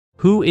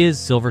Who is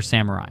Silver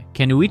Samurai?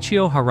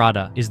 Kenuichio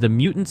Harada is the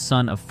mutant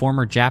son of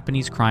former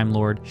Japanese crime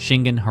lord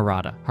Shingen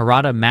Harada.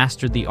 Harada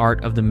mastered the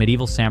art of the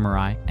medieval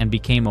samurai and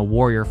became a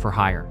warrior for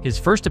hire. His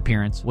first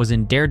appearance was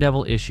in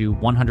Daredevil issue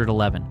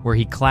 111, where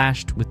he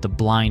clashed with the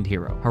blind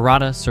hero.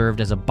 Harada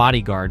served as a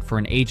bodyguard for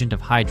an agent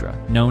of Hydra,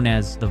 known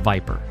as the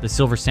Viper. The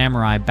Silver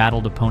Samurai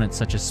battled opponents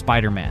such as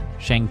Spider-Man,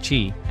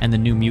 Shang-Chi, and the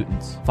New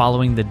Mutants.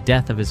 Following the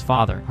death of his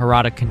father,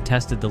 Harada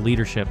contested the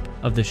leadership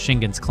of the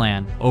Shingen's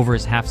clan over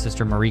his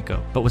half-sister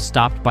Mariko, but was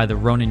stopped by the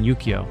ronin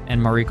Yukio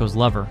and Mariko's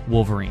lover,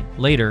 Wolverine.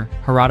 Later,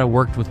 Harada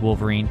worked with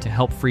Wolverine to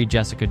help free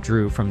Jessica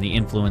Drew from the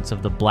influence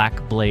of the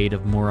Black Blade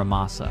of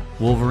Muramasa.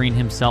 Wolverine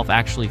himself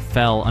actually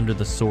fell under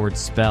the sword's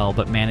spell,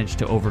 but managed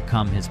to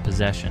overcome his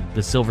possession.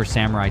 The Silver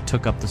Samurai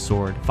took up the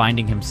sword,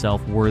 finding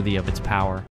himself worthy of its power.